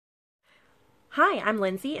Hi, I'm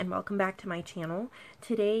Lindsay and welcome back to my channel.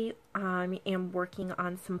 Today I am working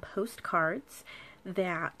on some postcards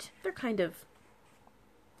that they're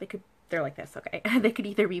like this, okay? They could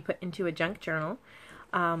either be put into a junk journal.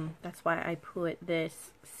 That's why I put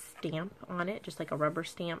this stamp on it, just like a rubber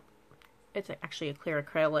stamp. It's actually a clear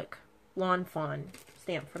acrylic lawn fawn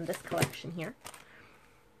stamp from this collection here.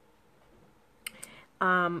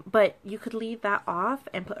 But you could leave that off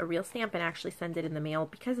and put a real stamp and actually send it in the mail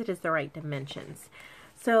because it is the right dimensions.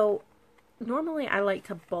 So normally I like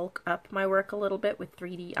to bulk up my work a little bit with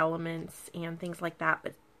 3D elements and things like that,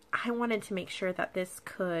 but I wanted to make sure that this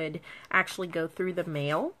could actually go through the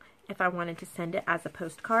mail if I wanted to send it as a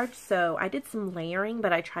postcard. So I did some layering,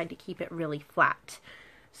 but I tried to keep it really flat.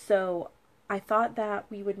 So I thought that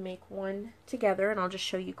we would make one together, and I'll just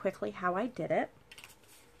show you quickly how I did it.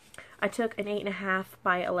 I took an 8.5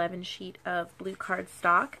 by 11 sheet of blue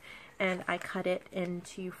cardstock and I cut it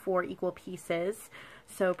into 4 equal pieces.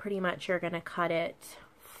 So pretty much you're going to cut it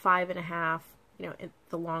 5.5,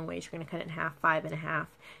 the long ways you're going to cut it in half, 5.5,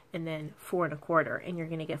 and then 4 1/4, and you're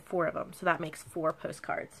going to get 4 of them. So that makes 4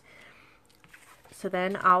 postcards. So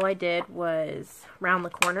then all I did was round the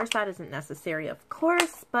corners. That isn't necessary, of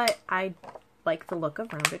course, but I like the look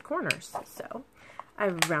of rounded corners. So I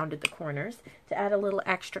rounded the corners. To add a little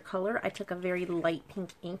extra color, I took a very light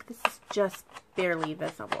pink ink. This is just barely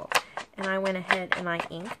visible. And I went ahead and I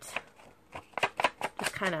inked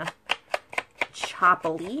just kind of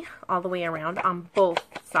choppily all the way around on both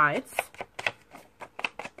sides.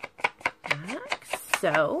 Like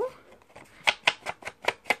so.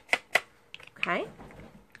 Okay.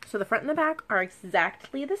 So the front and the back are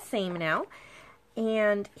exactly the same now.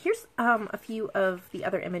 And here's a few of the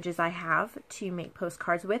other images I have to make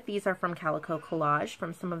postcards with. These are from Calico Collage,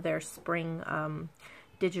 from some of their spring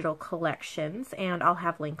digital collections. And I'll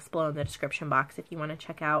have links below in the description box if you want to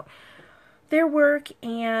check out their work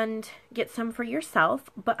and get some for yourself.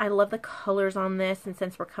 But I love the colors on this, and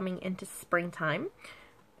since we're coming into springtime,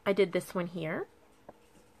 I did this one here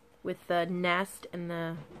with the nest and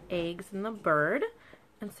the eggs and the bird.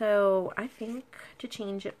 And so I think to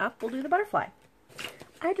change it up, we'll do the butterfly.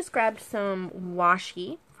 I just grabbed some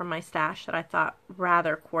washi from my stash that I thought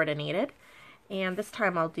rather coordinated, and this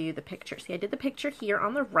time I'll do the picture. See, I did the picture here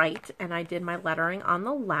on the right, and I did my lettering on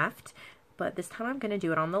the left, but this time I'm going to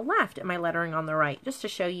do it on the left and my lettering on the right, just to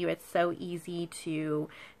show you it's so easy to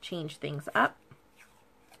change things up.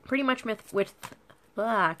 Pretty much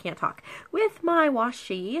I can't talk. With my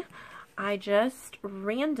washi, I just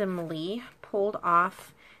randomly pulled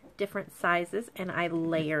off different sizes and I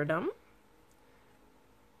layered them.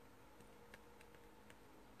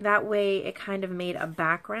 That way it kind of made a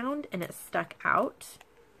background and it stuck out.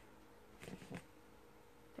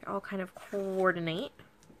 They all kind of coordinate.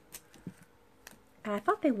 And I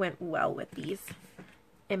thought they went well with these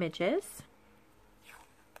images.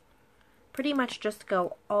 Pretty much just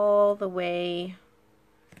go all the way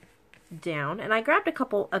down. And I grabbed a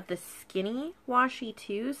couple of the skinny washi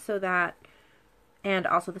too, so that, and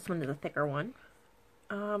also this one is a thicker one.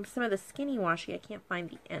 Some of the skinny washi, I can't find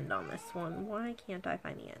the end on this one. Why can't I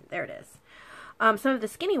find the end? There it is. Some of the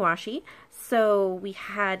skinny washi, so we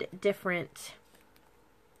had different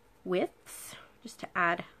widths, just to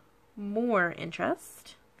add more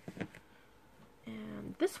interest.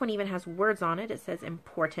 And this one even has words on it. It says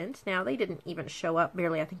important. Now, they didn't even show up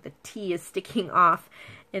barely. I think the T is sticking off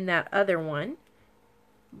in that other one.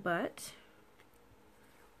 But,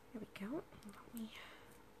 there we go. Let me...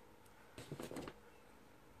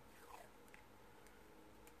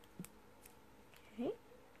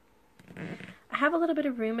 I have a little bit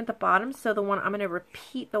of room at the bottom, so I'm going to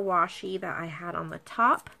repeat the washi that I had on the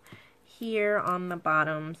top here on the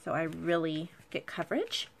bottom, so I really get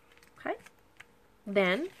coverage. Okay.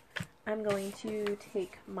 Then I'm going to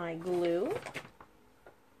take my glue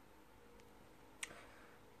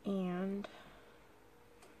and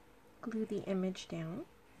glue the image down.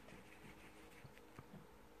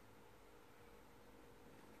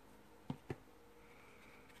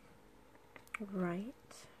 Right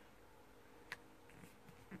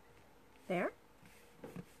there.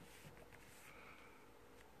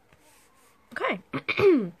 Okay.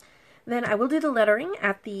 Then I will do the lettering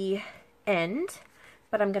at the end,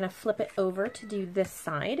 but I'm going to flip it over to do this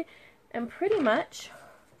side. And pretty much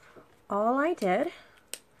all I did,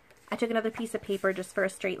 I took another piece of paper just for a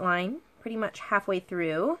straight line, pretty much halfway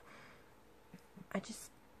through. I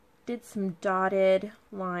just did some dotted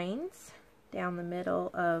lines down the middle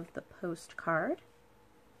of the postcard.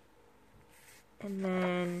 And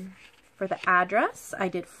then for the address, I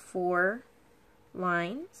did 4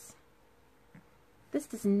 lines This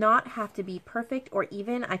does not have to be perfect or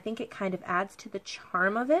even. I think it kind of adds to the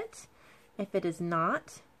charm of it if it is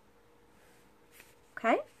not.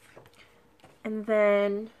 Okay. And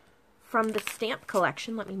then from the stamp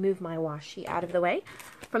collection, let me move my washi out of the way.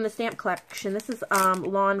 From the stamp collection, this is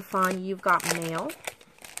Lawn Fawn You've Got Mail.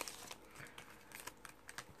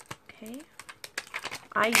 Okay.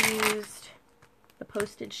 I used the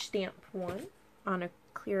postage stamp one on a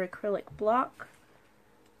clear acrylic block,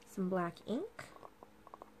 some black ink.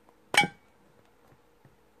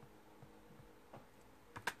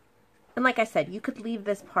 And like I said, you could leave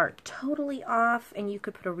this part totally off and you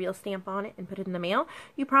could put a real stamp on it and put it in the mail.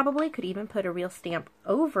 You probably could even put a real stamp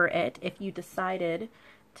over it if you decided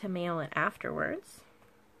to mail it afterwards.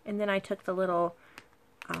 And then I took the little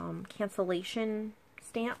cancellation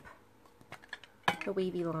stamp, the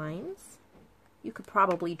wavy lines. You could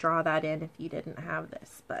probably draw that in if you didn't have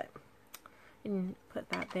this, but I didn't put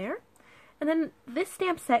that there. And then this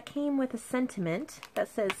stamp set came with a sentiment that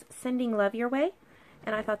says, "Sending love your way."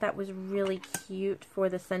 And I thought that was really cute for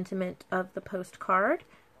the sentiment of the postcard.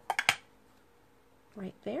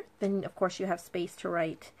 Right there. Then, of course, you have space to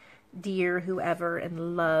write "Dear whoever"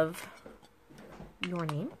 and "Love" your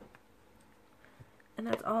name. And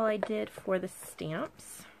that's all I did for the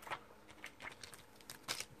stamps.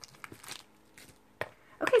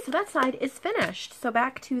 Okay, so that side is finished. So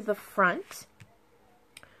back to the front.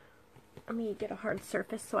 Let me get a hard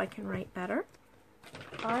surface so I can write better.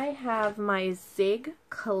 I have my Zig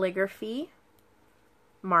calligraphy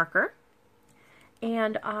marker,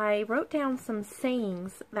 and I wrote down some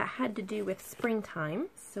sayings that had to do with springtime.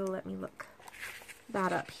 So let me look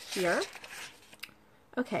that up here.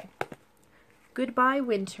 Okay. Goodbye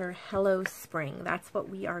winter, hello spring. That's what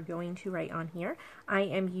we are going to write on here. I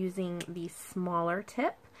am using the smaller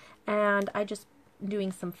tip, and I just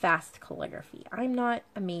doing some fast calligraphy. I'm not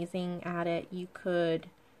amazing at it. You could,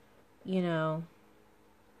 you know,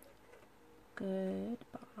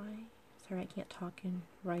 goodbye. Sorry, I can't talk and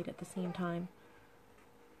write at the same time.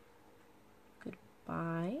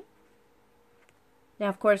 Goodbye. Now,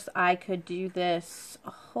 of course, I could do this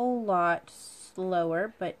a whole lot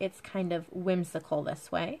slower, but it's kind of whimsical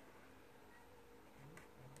this way.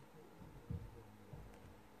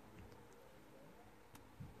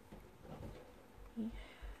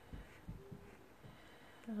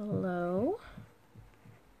 Hello,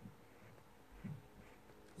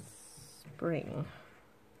 spring.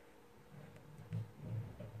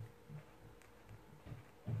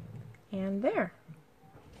 And there.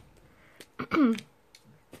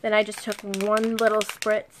 Then I just took one little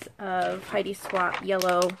spritz of Heidi Swap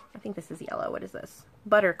yellow, I think this is yellow, what is this?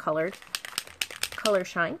 Butter colored Color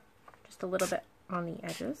Shine, just a little bit on the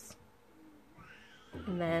edges,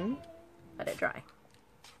 and then let it dry.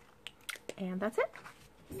 And that's it.